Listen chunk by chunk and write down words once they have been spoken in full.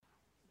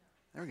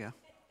There we go.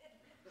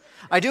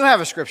 I do have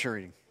a scripture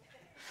reading.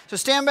 So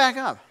stand back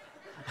up.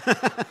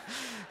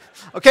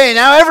 Okay,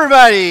 now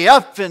everybody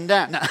up and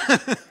down. No.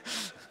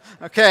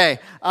 Okay.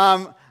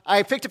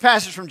 I picked a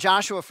passage from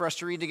Joshua for us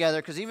to read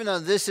together because even though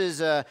this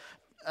is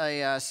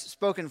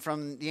spoken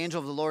from the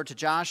angel of the Lord to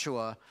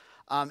Joshua,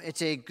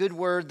 it's a good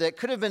word that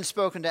could have been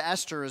spoken to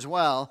Esther as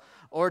well,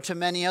 or to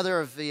many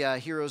other of the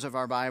heroes of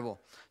our Bible.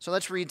 So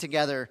let's read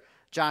together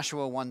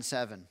Joshua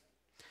 1:7.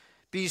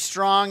 Be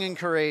strong and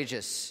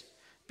courageous.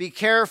 Be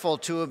careful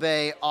to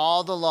obey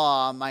all the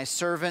law my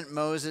servant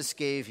Moses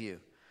gave you.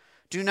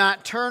 Do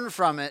not turn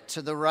from it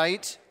to the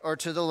right or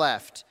to the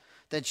left,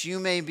 that you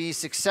may be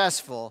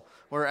successful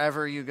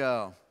wherever you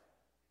go.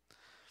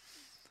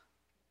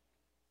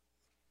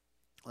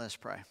 Let us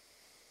pray.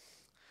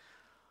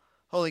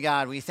 Holy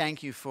God, we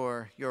thank you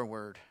for your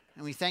word.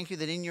 And we thank you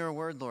that in your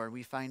word, Lord,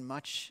 we find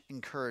much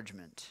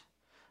encouragement,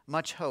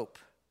 much hope,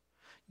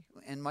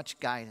 and much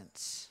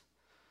guidance.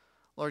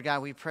 Lord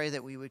God, we pray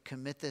that we would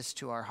commit this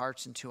to our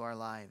hearts and to our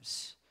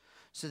lives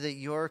so that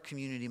your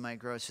community might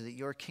grow, so that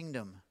your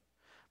kingdom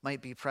might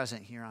be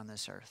present here on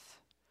this earth.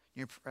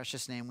 In your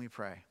precious name we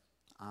pray.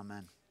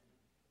 Amen.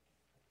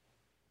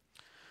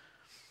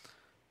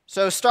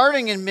 So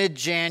starting in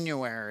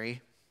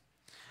mid-January,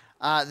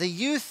 the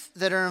youth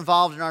that are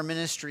involved in our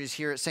ministries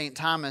here at St.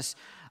 Thomas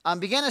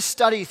began a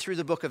study through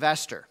the book of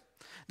Esther.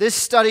 This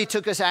study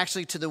took us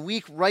actually to the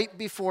week right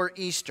before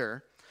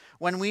Easter,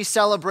 when we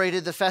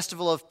celebrated the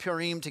festival of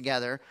Purim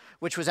together,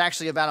 which was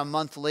actually about a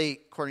month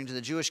late according to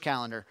the Jewish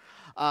calendar.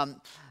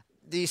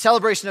 The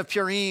celebration of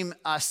Purim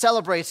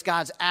celebrates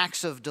God's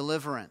acts of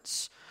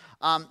deliverance.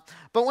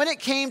 But when it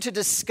came to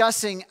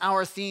discussing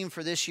our theme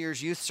for this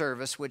year's youth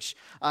service, which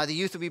the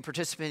youth will be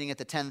participating at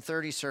the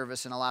 10:30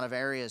 service in a lot of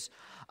areas,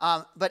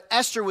 but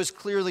Esther was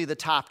clearly the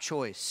top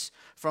choice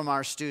from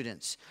our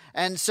students.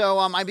 And so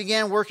I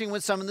began working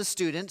with some of the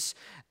students,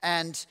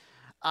 and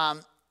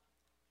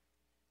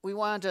we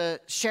wanted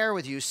to share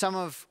with you some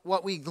of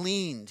what we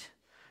gleaned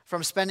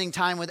from spending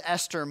time with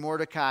Esther,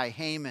 Mordecai,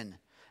 Haman,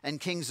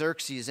 and King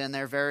Xerxes and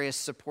their various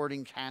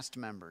supporting cast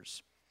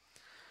members.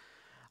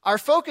 Our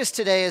focus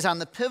today is on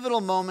the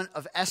pivotal moment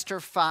of Esther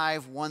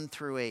 5, 1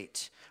 through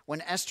 8, when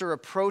Esther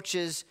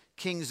approaches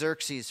King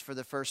Xerxes for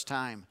the first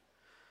time.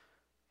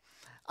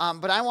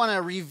 But I want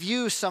to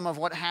review some of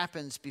what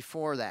happens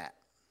before that.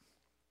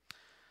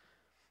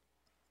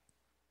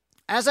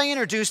 As I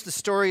introduced the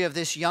story of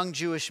this young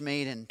Jewish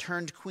maiden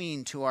turned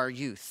queen to our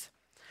youth,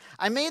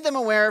 I made them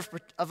aware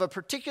of a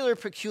particular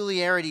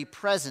peculiarity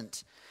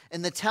present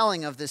in the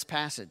telling of this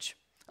passage,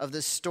 of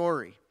this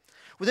story.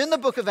 Within the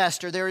book of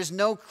Esther, there is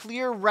no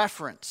clear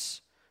reference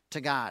to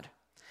God.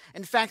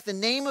 In fact, the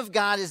name of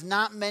God is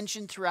not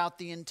mentioned throughout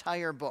the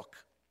entire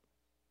book.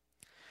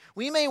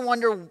 We may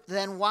wonder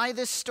then why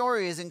this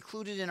story is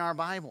included in our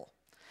Bible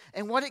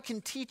and what it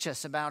can teach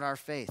us about our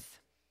faith.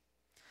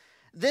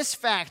 This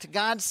fact,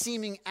 God's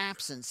seeming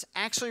absence,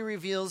 actually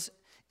reveals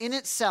in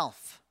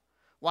itself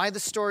why the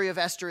story of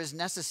Esther is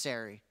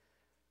necessary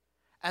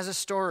as a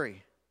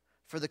story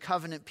for the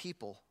covenant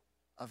people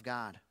of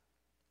God.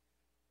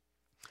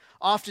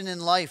 Often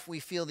in life, we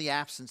feel the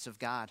absence of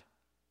God.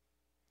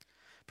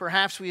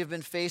 Perhaps we have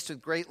been faced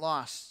with great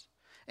loss,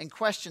 and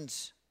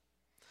questions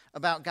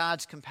about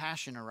God's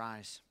compassion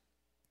arise.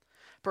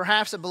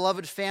 Perhaps a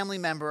beloved family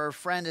member or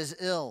friend is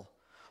ill,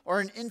 or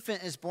an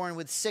infant is born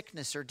with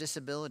sickness or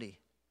disability,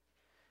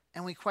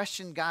 and we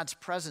question God's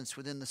presence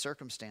within the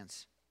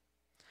circumstance.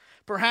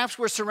 Perhaps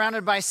we're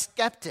surrounded by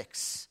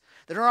skeptics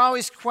that are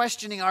always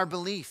questioning our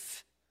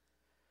belief,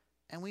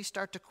 and we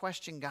start to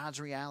question God's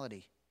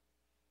reality.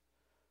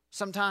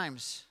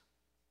 Sometimes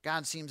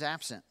God seems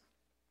absent.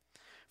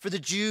 For the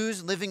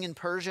Jews living in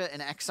Persia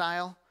in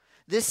exile,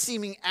 this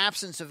seeming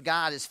absence of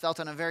God is felt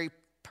on a very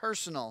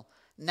personal,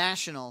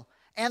 national,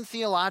 and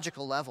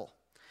theological level.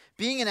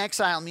 Being in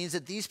exile means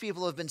that these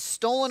people have been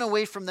stolen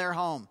away from their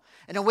home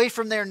and away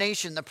from their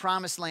nation, the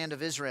promised land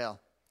of Israel.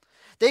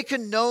 They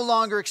could no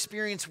longer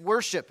experience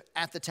worship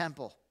at the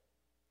temple,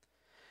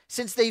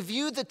 since they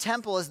viewed the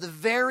temple as the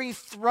very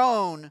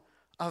throne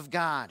of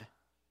God,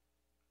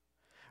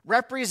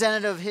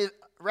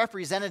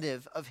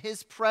 representative of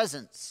his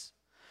presence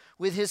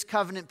with his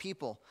covenant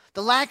people.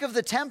 The lack of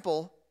the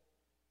temple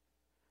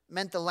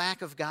meant the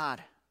lack of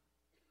God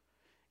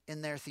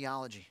in their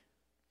theology.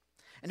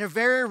 In a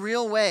very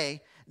real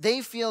way,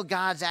 they feel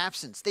God's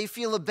absence. They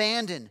feel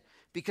abandoned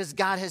because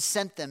God has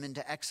sent them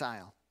into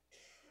exile.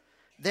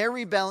 Their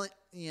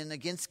rebellion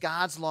against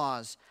God's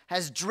laws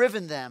has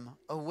driven them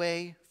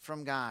away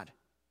from God.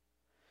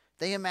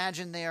 They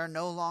imagine they are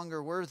no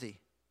longer worthy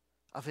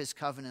of his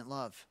covenant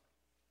love.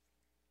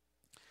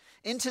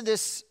 Into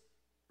this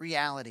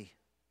reality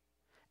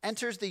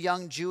enters the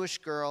young Jewish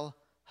girl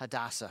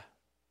Hadassah,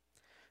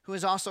 who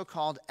is also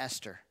called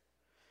Esther.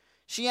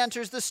 She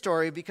enters the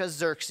story because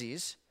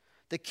Xerxes,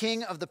 the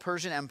king of the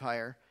Persian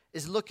Empire,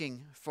 is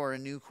looking for a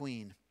new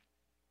queen.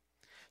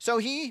 So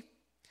he,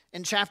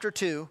 in chapter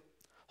 2,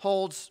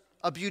 holds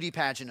a beauty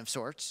pageant of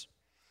sorts.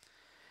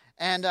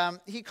 And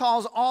he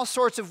calls all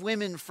sorts of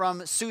women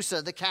from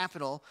Susa, the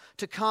capital,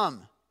 to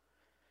come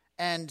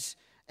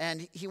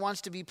and he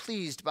wants to be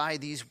pleased by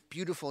these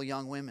beautiful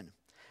young women.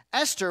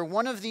 Esther,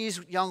 one of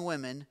these young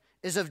women,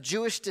 is of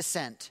Jewish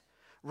descent,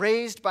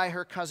 raised by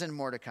her cousin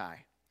Mordecai.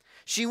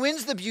 She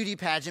wins the beauty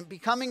pageant,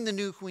 becoming the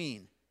new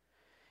queen.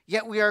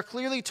 Yet we are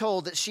clearly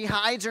told that she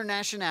hides her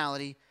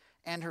nationality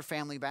and her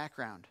family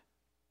background.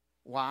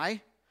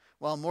 Why?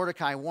 Well,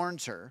 Mordecai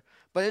warns her,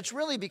 but it's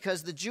really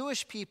because the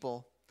Jewish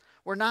people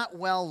were not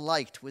well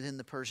liked within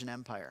the Persian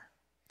Empire,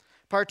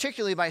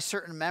 particularly by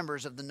certain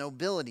members of the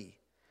nobility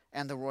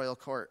and the royal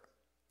court.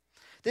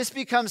 This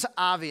becomes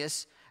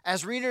obvious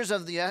as readers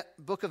of the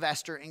book of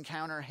Esther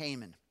encounter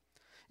Haman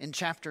in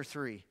chapter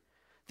 3,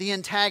 the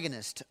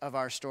antagonist of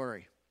our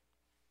story.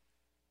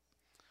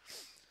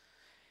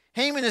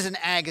 Haman is an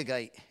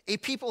Agagite, a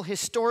people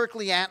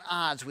historically at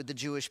odds with the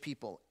Jewish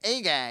people.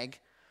 Agag,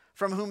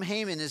 from whom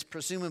Haman is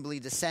presumably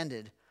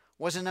descended,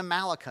 was an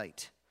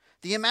Amalekite.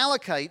 The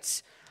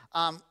Amalekites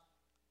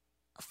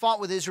fought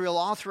with Israel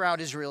all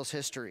throughout Israel's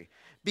history,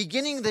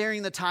 beginning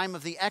during the time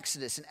of the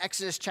Exodus, in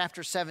Exodus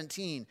chapter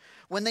 17,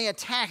 when they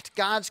attacked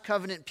God's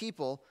covenant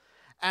people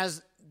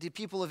as the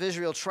people of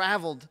Israel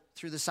traveled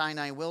through the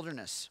Sinai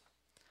wilderness.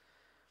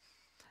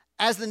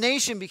 As the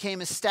nation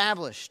became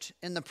established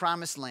in the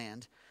Promised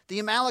Land, the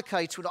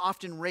Amalekites would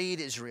often raid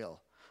Israel,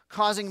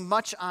 causing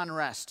much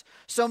unrest.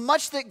 So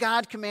much so that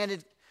God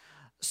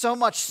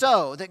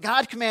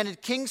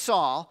commanded King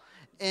Saul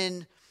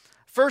in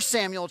 1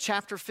 Samuel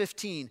chapter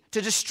 15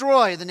 to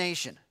destroy the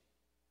nation,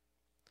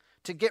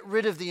 to get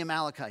rid of the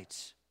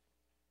Amalekites.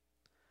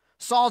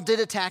 Saul did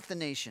attack the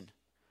nation,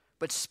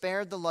 but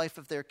spared the life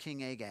of their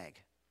king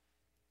Agag.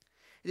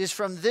 It is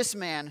from this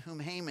man whom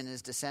Haman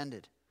is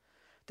descended.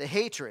 The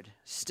hatred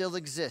still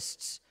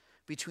exists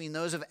between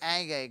those of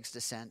Agag's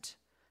descent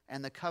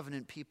and the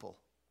covenant people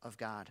of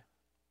God.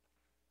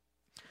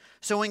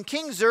 So when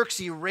King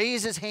Xerxes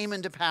raises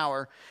Haman to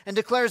power and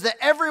declares that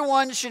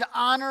everyone should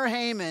honor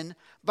Haman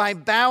by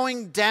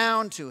bowing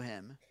down to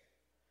him,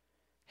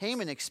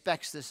 Haman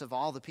expects this of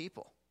all the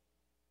people,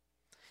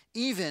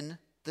 even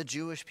the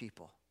Jewish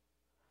people.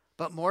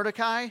 But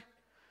Mordecai,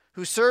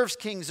 who serves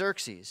King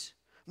Xerxes,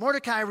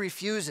 Mordecai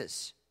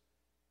refuses.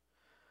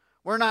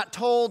 We're not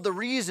told the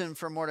reason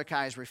for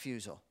Mordecai's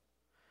refusal.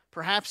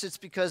 Perhaps it's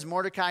because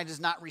Mordecai does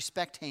not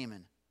respect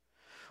Haman.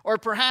 Or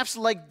perhaps,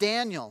 like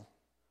Daniel,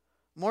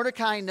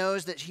 Mordecai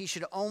knows that he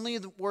should only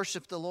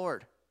worship the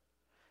Lord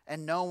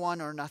and no one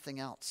or nothing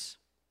else.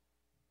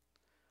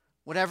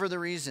 Whatever the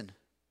reason,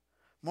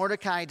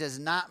 Mordecai does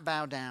not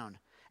bow down.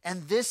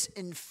 And this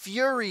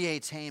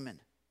infuriates Haman,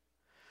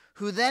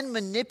 who then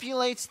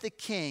manipulates the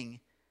king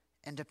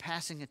into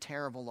passing a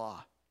terrible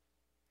law.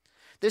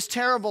 This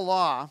terrible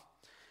law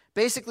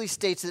basically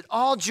states that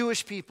all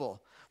Jewish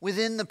people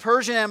within the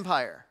Persian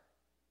Empire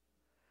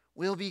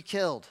will be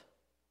killed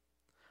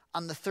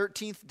on the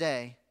 13th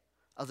day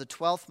of the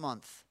 12th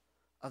month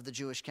of the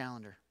Jewish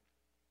calendar.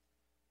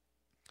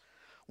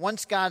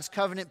 Once God's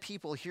covenant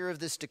people hear of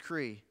this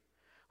decree,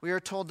 we are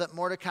told that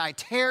Mordecai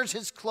tears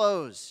his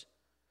clothes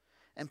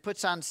and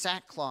puts on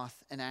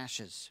sackcloth and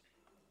ashes.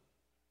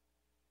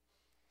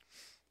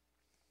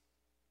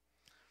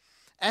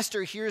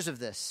 Esther hears of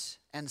this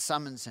and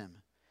summons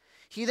him.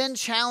 He then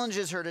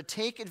challenges her to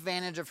take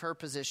advantage of her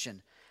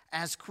position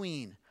as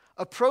queen,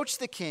 approach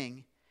the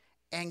king,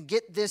 and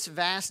get this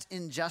vast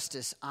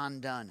injustice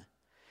undone.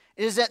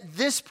 It is at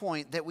this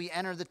point that we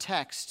enter the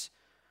text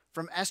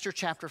from Esther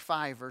chapter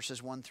 5,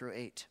 verses 1 through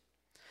 8.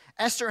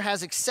 Esther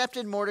has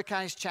accepted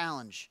Mordecai's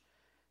challenge,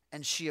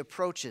 and she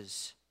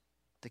approaches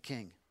the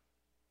king.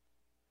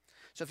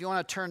 So if you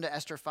want to turn to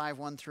Esther 5,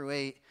 1 through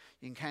 8,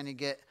 you can kind of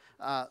get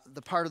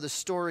the part of the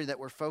story that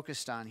we're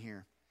focused on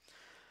here.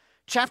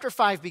 Chapter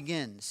 5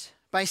 begins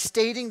by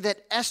stating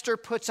that Esther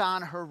puts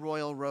on her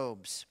royal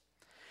robes.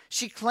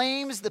 She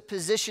claims the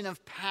position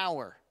of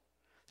power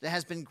that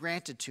has been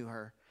granted to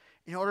her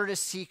in order to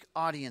seek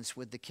audience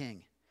with the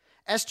king.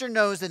 Esther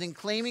knows that in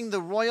claiming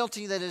the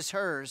royalty that is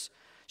hers,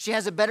 she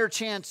has a better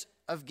chance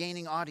of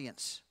gaining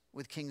audience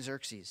with King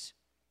Xerxes.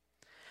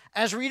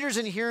 As readers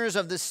and hearers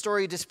of this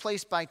story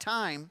displaced by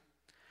time,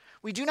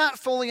 we do not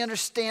fully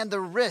understand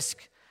the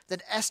risk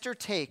that Esther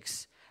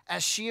takes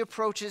as she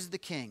approaches the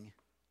king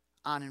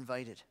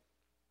uninvited.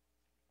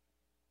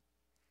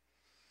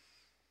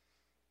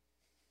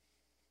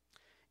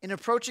 In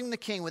approaching the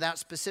king without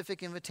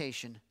specific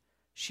invitation,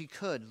 she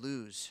could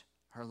lose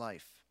her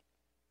life.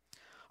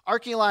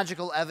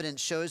 Archaeological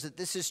evidence shows that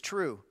this is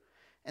true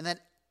and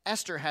that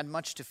Esther had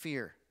much to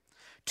fear.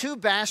 2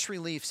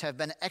 bas-reliefs have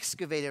been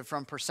excavated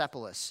from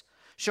Persepolis,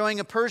 showing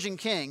a Persian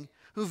king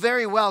who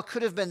very well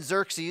could have been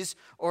Xerxes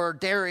or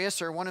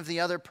Darius or one of the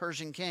other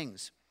Persian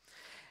kings.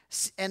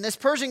 And this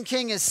Persian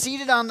king is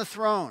seated on the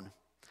throne,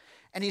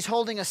 and he's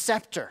holding a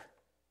scepter.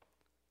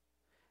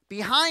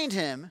 Behind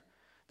him,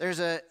 there's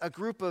a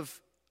group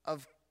of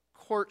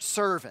court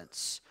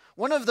servants.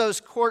 One of those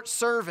court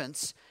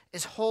servants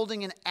is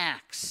holding an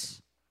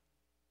axe,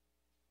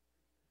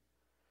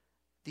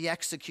 the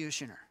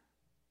executioner.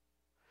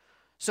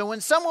 So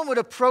when someone would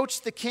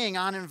approach the king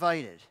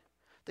uninvited,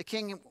 the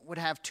king would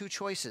have 2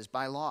 choices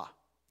by law.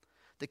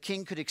 the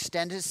king could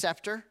extend his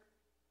scepter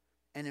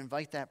and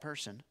invite that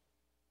person,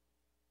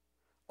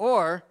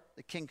 or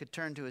the king could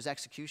turn to his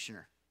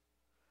executioner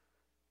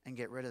and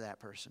get rid of that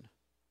person.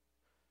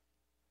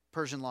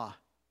 Persian law.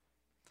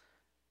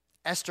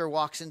 Esther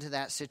walks into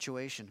that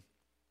situation.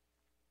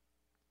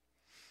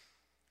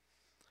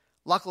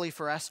 Luckily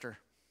for Esther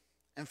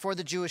and for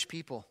the Jewish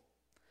people,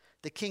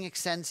 the king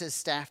extends his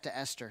staff to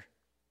Esther,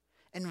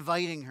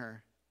 inviting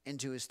her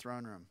into his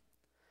throne room.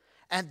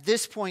 At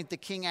this point, the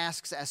king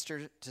asks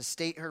Esther to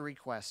state her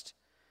request.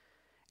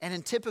 And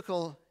in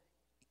typical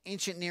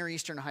ancient Near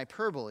Eastern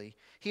hyperbole,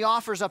 he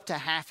offers up to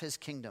half his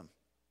kingdom.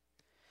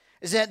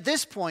 It is at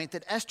this point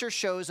that Esther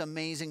shows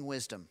amazing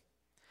wisdom.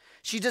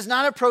 She does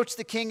not approach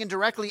the king and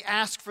directly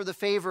ask for the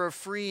favor of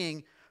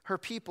freeing her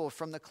people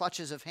from the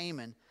clutches of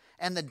Haman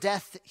and the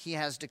death he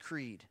has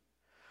decreed.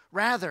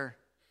 Rather,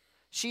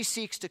 she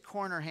seeks to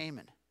corner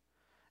Haman.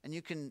 And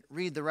you can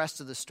read the rest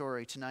of the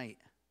story tonight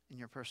in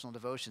your personal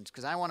devotions,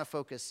 because I want to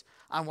focus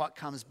on what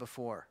comes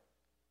before.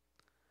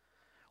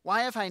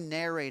 Why have I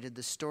narrated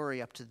the story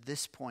up to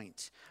this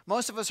point?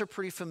 Most of us are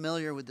pretty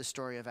familiar with the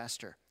story of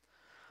Esther.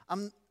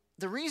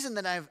 The reason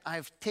that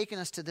I've taken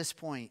us to this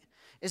point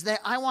is that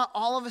I want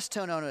all of us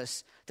to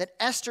notice that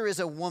Esther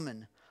is a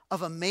woman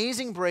of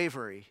amazing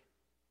bravery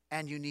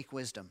and unique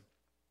wisdom.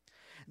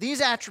 These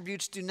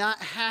attributes do not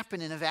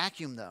happen in a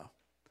vacuum, though.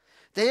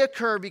 They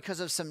occur because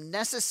of some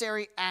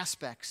necessary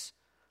aspects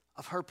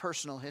of her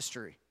personal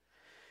history.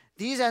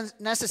 These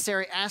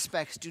necessary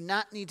aspects do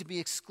not need to be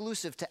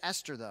exclusive to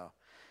Esther, though.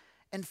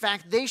 In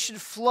fact, they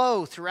should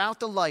flow throughout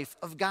the life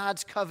of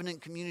God's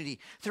covenant community,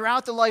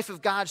 throughout the life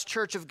of God's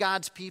church, of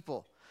God's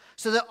people,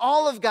 so that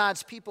all of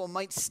God's people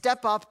might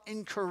step up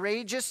in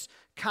courageous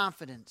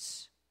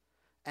confidence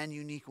and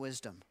unique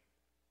wisdom.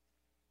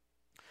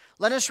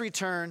 Let us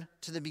return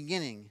to the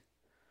beginning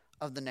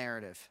of the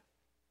narrative,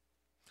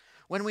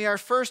 when we are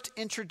first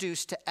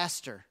introduced to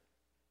Esther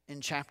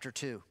in chapter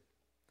 2.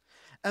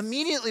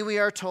 Immediately we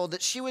are told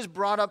that she was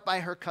brought up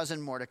by her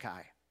cousin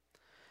Mordecai,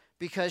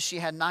 because she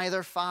had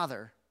neither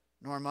father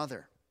nor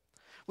mother.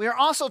 We are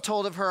also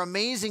told of her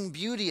amazing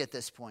beauty at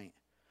this point.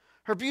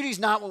 Her beauty is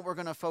not what we're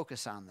going to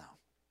focus on, though.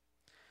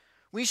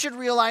 We should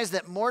realize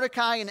that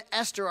Mordecai and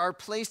Esther are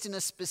placed in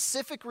a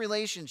specific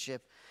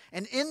relationship,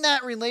 and in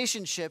that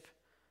relationship,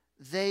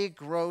 they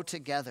grow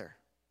together,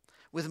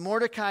 with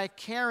Mordecai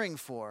caring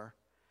for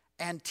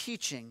and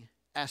teaching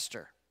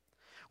Esther.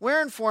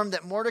 We're informed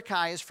that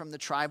Mordecai is from the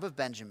tribe of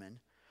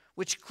Benjamin,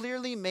 which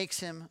clearly makes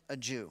him a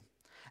Jew.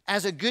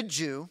 As a good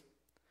Jew,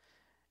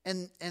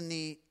 in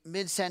the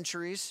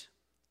mid-centuries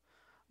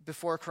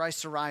before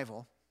Christ's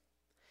arrival,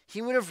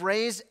 he would have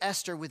raised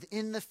Esther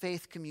within the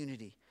faith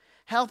community,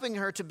 helping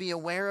her to be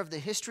aware of the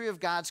history of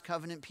God's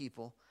covenant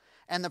people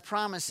and the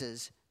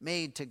promises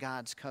made to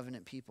God's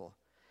covenant people.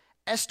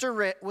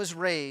 Esther was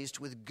raised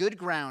with good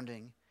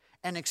grounding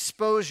and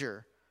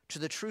exposure to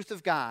the truth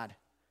of God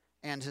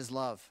and his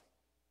love.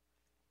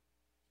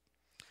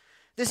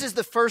 This is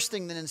the first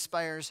thing that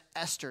inspires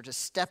Esther to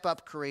step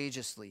up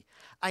courageously,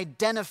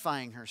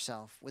 identifying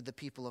herself with the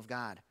people of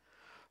God.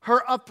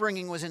 Her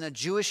upbringing was in a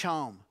Jewish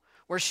home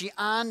where she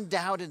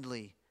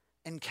undoubtedly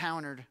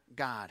encountered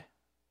God.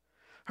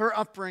 Her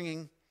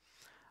upbringing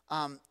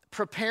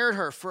prepared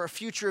her for a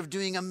future of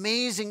doing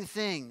amazing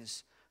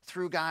things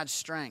through God's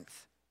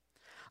strength.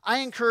 I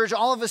encourage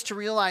all of us to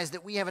realize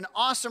that we have an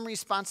awesome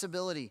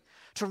responsibility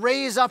to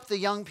raise up the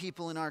young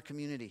people in our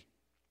community.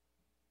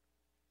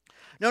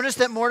 Notice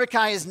that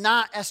Mordecai is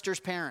not Esther's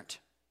parent.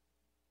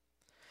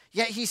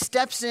 Yet he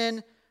steps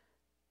in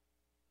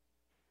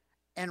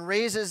and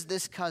raises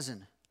this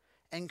cousin,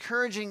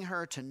 encouraging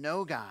her to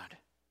know God,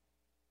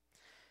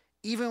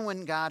 even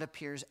when God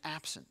appears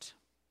absent.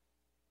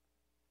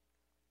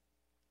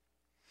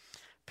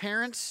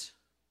 Parents,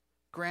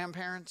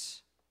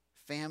 grandparents,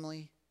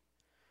 family,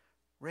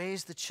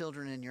 raise the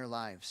children in your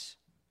lives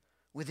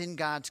within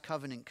God's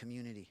covenant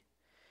community.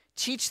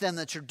 Teach them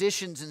the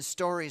traditions and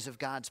stories of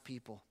God's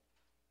people.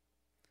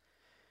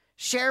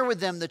 Share with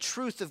them the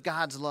truth of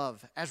God's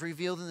love as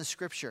revealed in the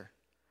Scripture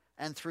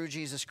and through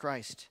Jesus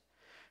Christ.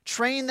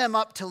 Train them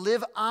up to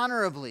live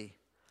honorably,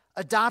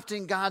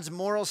 adopting God's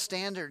moral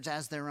standards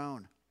as their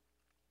own.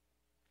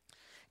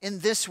 In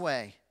this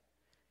way,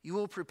 you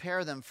will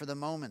prepare them for the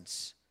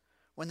moments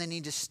when they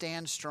need to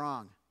stand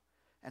strong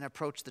and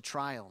approach the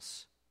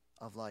trials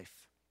of life.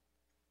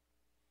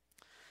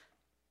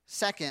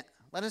 Second,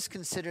 let us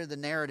consider the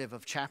narrative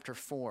of chapter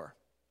 4.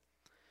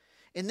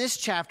 In this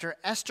chapter,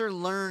 Esther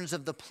learns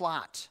of the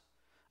plot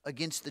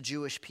against the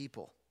Jewish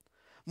people.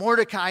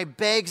 Mordecai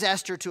begs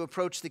Esther to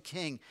approach the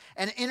king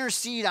and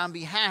intercede on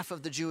behalf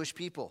of the Jewish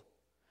people.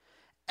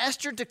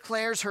 Esther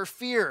declares her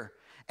fear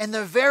and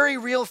the very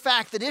real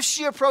fact that if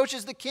she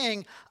approaches the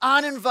king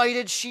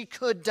uninvited, she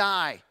could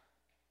die.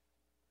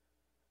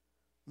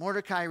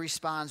 Mordecai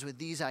responds with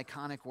these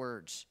iconic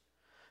words: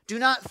 "Do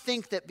not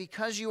think that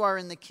because you are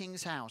in the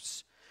king's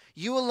house,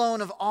 you alone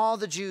of all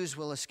the Jews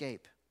will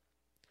escape.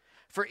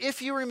 For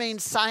if you remain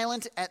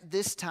silent at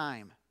this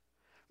time,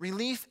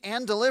 relief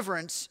and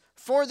deliverance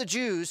for the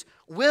Jews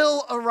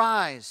will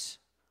arise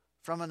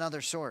from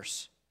another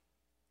source.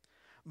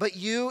 But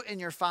you and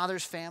your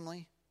father's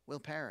family will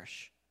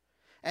perish.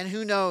 And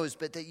who knows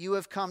but that you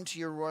have come to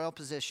your royal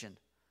position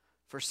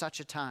for such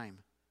a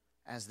time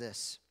as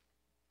this."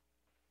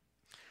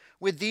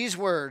 With these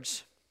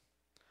words,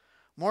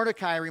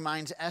 Mordecai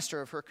reminds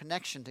Esther of her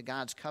connection to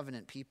God's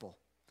covenant people.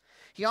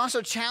 He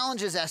also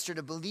challenges Esther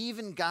to believe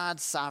in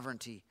God's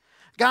sovereignty.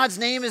 God's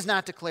name is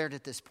not declared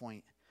at this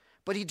point,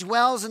 but he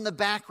dwells in the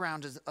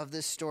background of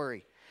this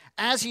story,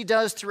 as he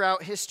does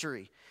throughout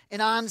history, an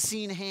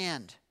unseen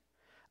hand,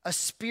 a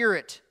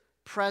spirit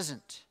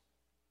present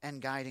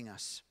and guiding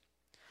us.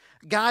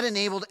 God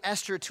enabled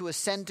Esther to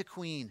ascend to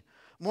queen.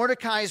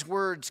 Mordecai's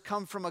words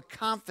come from a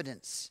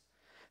confidence,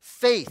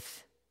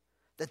 faith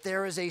that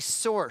there is a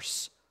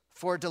source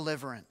for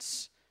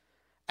deliverance.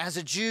 As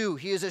a Jew,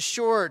 he is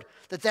assured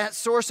that that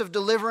source of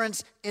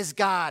deliverance is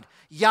God,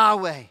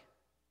 Yahweh,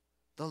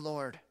 the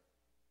Lord.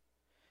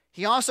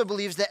 He also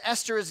believes that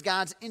Esther is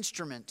God's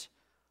instrument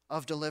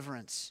of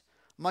deliverance,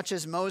 much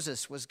as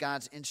Moses was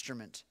God's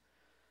instrument,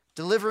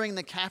 delivering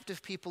the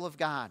captive people of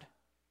God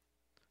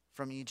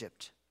from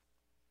Egypt.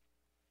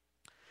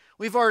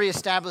 We've already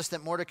established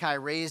that Mordecai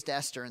raised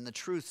Esther in the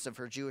truths of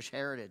her Jewish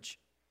heritage,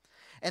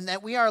 and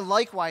that we are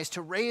likewise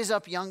to raise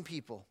up young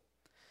people,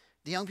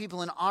 the young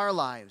people in our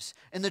lives,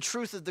 in the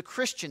truth of the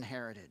Christian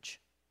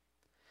heritage.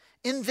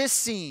 In this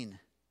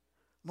scene,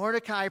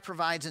 Mordecai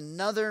provides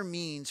another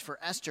means for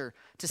Esther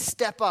to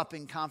step up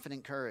in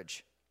confident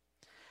courage.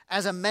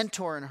 As a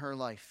mentor in her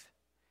life,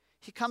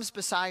 he comes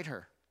beside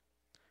her,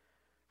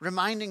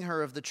 reminding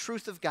her of the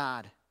truth of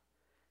God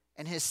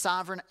and his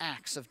sovereign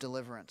acts of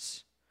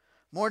deliverance.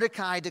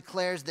 Mordecai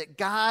declares that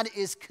God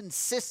is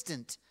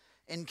consistent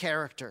in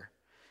character,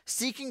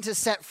 seeking to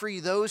set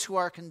free those who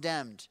are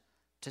condemned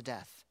to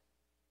death.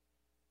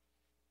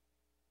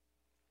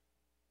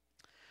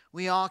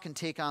 We all can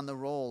take on the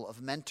role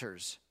of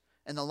mentors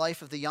in the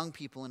life of the young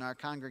people in our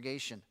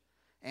congregation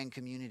and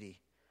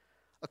community.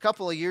 A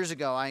couple of years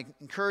ago, I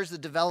encouraged the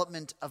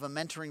development of a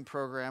mentoring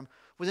program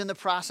within the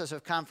process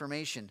of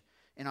confirmation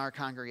in our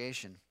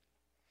congregation.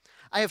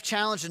 I have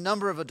challenged a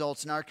number of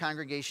adults in our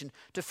congregation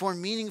to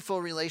form meaningful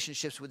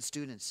relationships with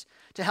students,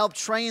 to help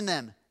train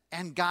them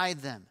and guide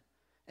them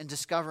in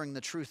discovering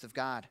the truth of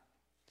God.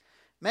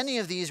 Many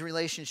of these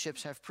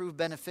relationships have proved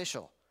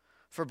beneficial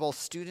for both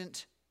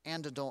student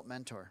and adult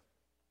mentor.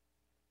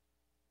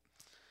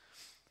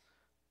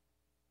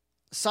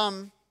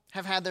 Some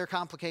have had their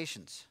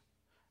complications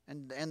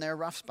and their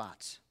rough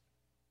spots.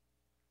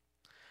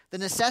 The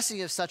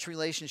necessity of such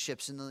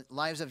relationships in the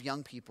lives of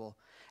young people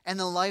and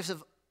the lives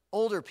of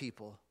older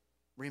people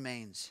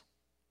remains.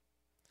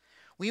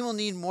 We will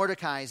need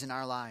Mordecais in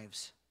our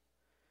lives,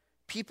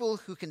 people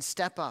who can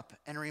step up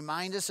and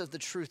remind us of the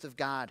truth of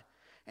God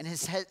and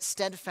his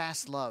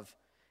steadfast love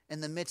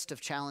in the midst of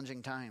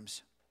challenging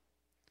times.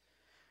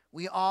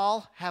 We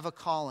all have a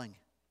calling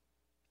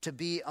to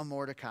be a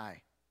Mordecai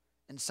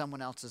in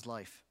someone else's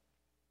life.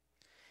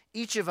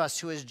 Each of us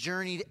who has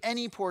journeyed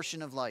any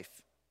portion of life,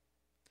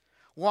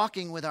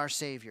 walking with our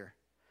Savior,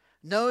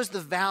 knows the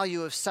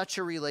value of such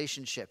a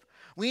relationship.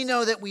 We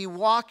know that we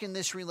walk in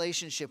this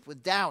relationship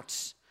with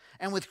doubts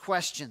and with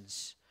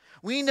questions.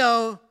 We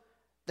know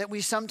that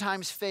we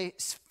sometimes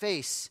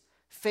face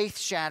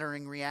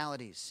faith-shattering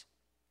realities.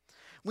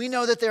 We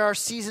know that there are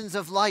seasons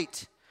of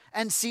light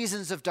and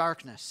seasons of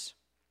darkness.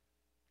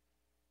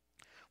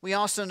 We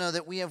also know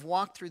that we have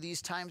walked through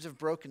these times of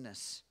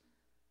brokenness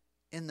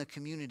in the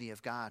community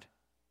of God.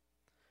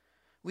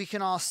 We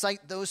can all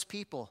cite those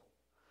people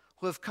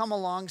who have come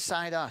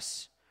alongside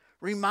us,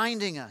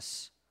 reminding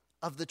us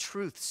of the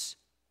truths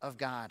of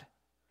God,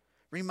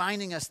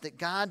 reminding us that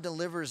God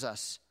delivers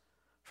us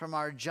from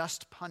our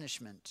just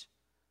punishment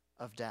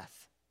of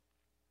death.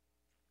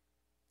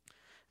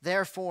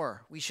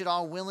 Therefore, we should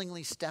all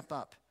willingly step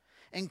up,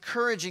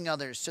 encouraging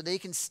others so they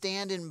can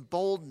stand in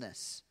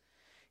boldness,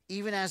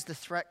 even as the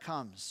threat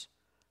comes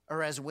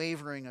or as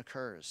wavering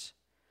occurs.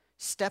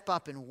 Step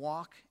up and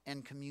walk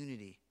in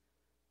community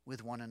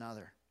with one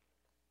another.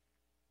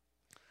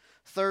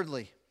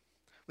 Thirdly,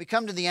 we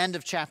come to the end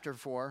of chapter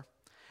 4,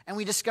 and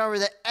we discover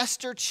that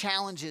Esther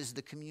challenges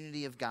the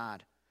community of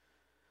God,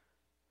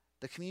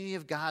 the community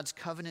of God's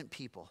covenant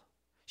people.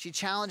 She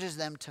challenges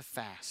them to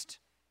fast.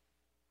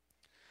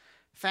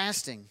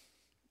 Fasting,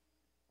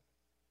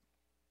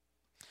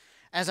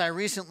 as I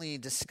recently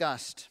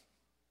discussed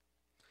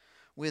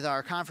with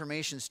our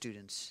confirmation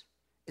students,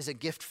 is a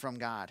gift from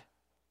God,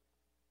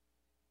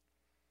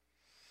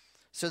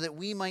 so that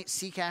we might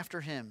seek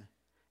after him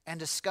and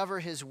discover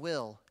his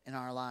will in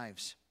our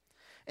lives.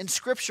 In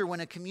Scripture,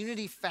 when a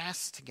community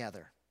fasts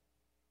together,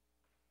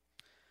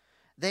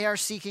 they are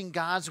seeking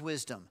God's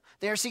wisdom.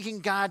 They are seeking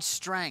God's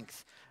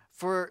strength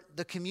for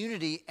the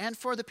community and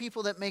for the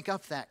people that make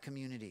up that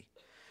community.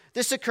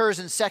 This occurs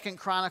in 2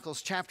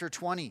 Chronicles chapter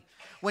 20,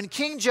 when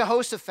King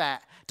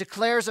Jehoshaphat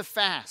declares a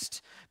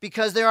fast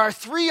because there are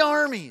 3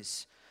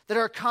 armies that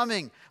are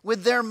coming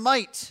with their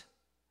might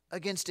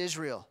against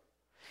Israel.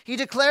 He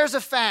declares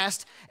a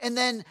fast, and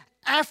then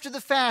after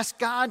the fast,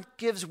 God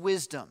gives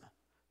wisdom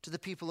to the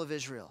people of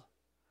Israel.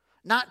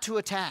 not to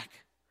attack,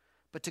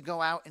 but to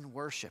go out and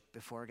worship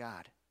before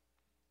God.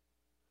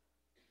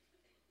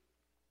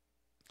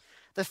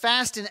 The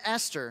fast in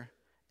Esther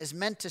is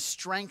meant to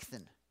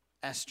strengthen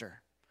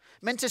Esther,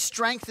 meant to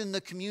strengthen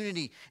the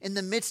community in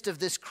the midst of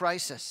this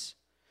crisis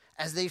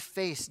as they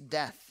face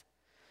death.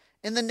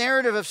 In the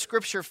narrative of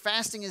Scripture,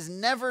 fasting is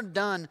never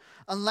done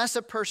unless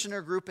a person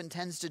or group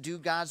intends to do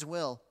God's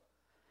will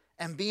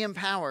and be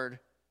empowered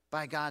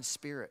by God's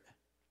Spirit.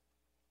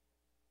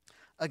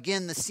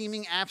 Again, the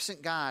seeming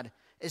absent God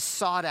is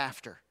sought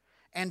after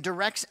and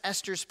directs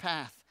Esther's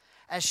path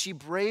as she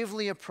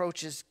bravely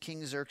approaches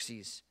King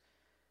Xerxes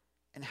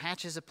and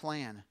hatches a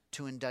plan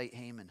to indict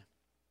Haman.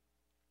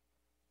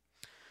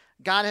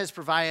 God has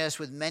provided us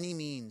with many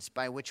means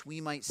by which we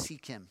might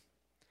seek him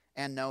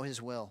and know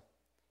his will.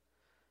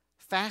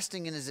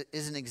 Fasting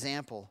is an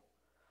example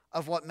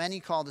of what many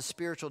call the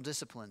spiritual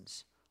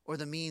disciplines or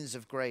the means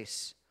of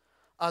grace.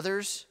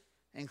 Others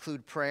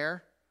include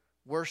prayer,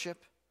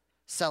 worship,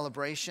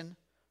 celebration,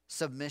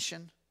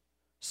 submission,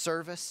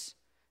 service,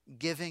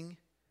 giving,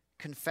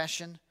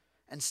 confession,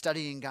 and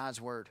studying God's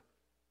word.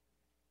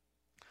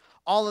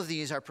 All of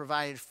these are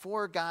provided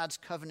for God's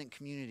covenant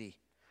community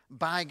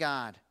by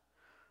God.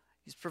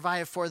 He's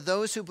provided for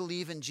those who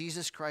believe in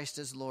Jesus Christ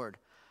as Lord,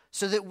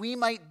 so that we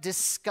might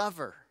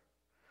discover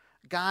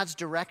God's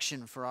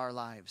direction for our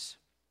lives.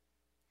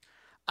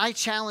 I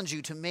challenge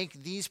you to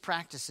make these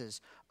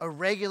practices a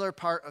regular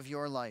part of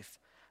your life,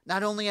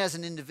 not only as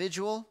an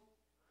individual,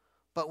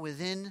 but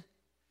within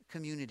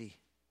community,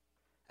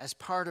 as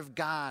part of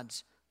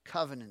God's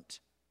covenant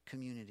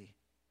community.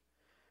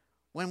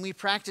 When we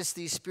practice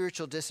these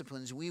spiritual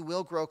disciplines, we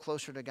will grow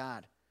closer to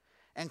God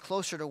and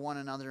closer to one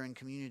another in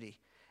community.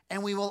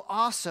 And we will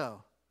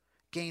also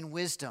gain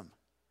wisdom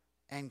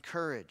and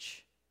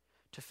courage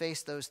to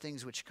face those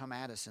things which come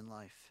at us in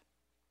life.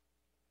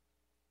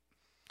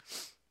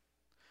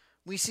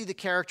 We see the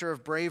character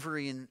of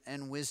bravery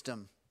and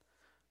wisdom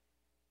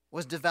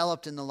was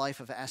developed in the life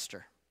of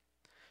Esther.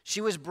 She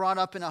was brought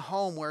up in a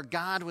home where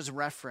God was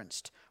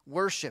referenced,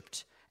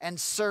 worshiped, and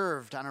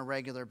served on a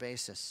regular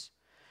basis.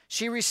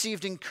 She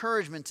received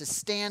encouragement to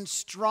stand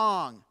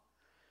strong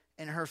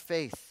in her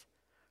faith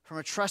from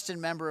a trusted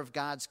member of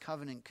God's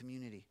covenant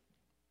community.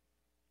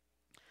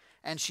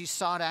 And she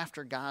sought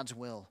after God's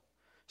will,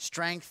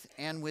 strength,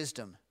 and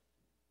wisdom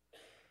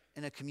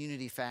in a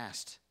community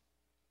fast.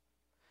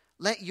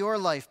 Let your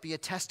life be a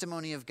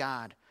testimony of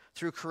God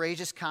through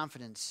courageous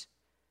confidence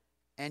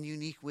and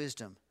unique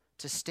wisdom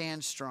to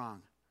stand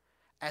strong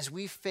as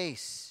we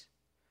face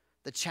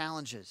the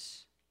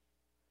challenges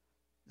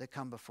that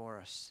come before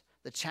us,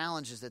 the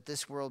challenges that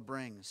this world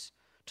brings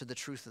to the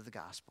truth of the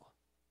gospel.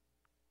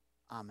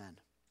 Amen.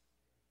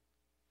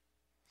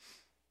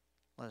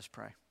 Let us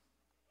pray.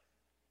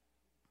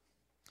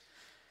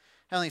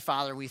 Heavenly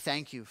Father, we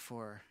thank you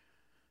for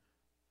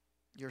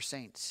your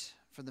saints,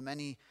 for the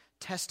many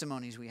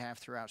testimonies we have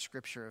throughout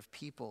Scripture of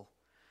people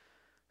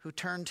who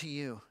turn to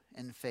you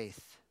in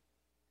faith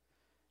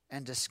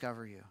and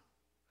discover you.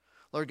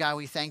 Lord God,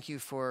 we thank you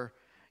for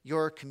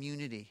your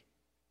community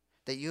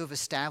that you have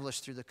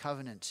established through the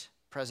covenant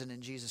present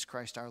in Jesus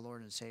Christ, our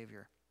Lord and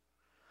Savior.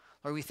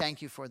 Lord, we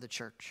thank you for the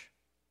church.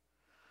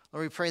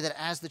 Lord, we pray that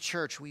as the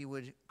church we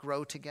would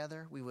grow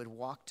together, we would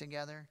walk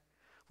together,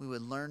 we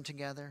would learn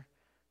together,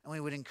 and we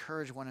would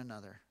encourage one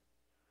another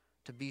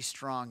to be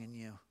strong in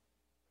you.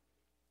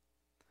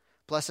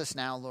 Bless us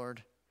now,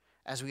 Lord,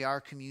 as we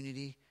are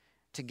community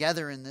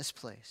together in this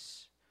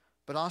place,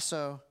 but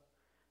also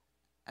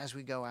as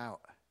we go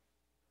out,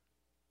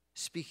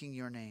 speaking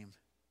your name,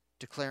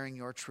 declaring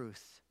your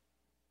truth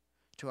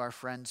to our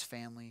friends,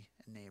 family,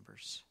 and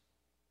neighbors.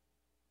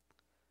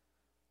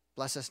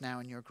 Bless us now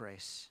in your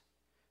grace.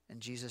 In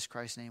Jesus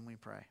Christ's name we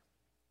pray.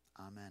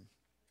 Amen.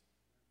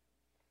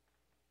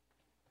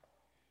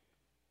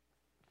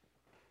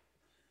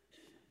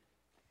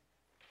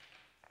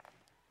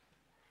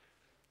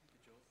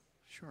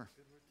 Sure.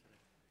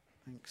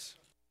 Thanks.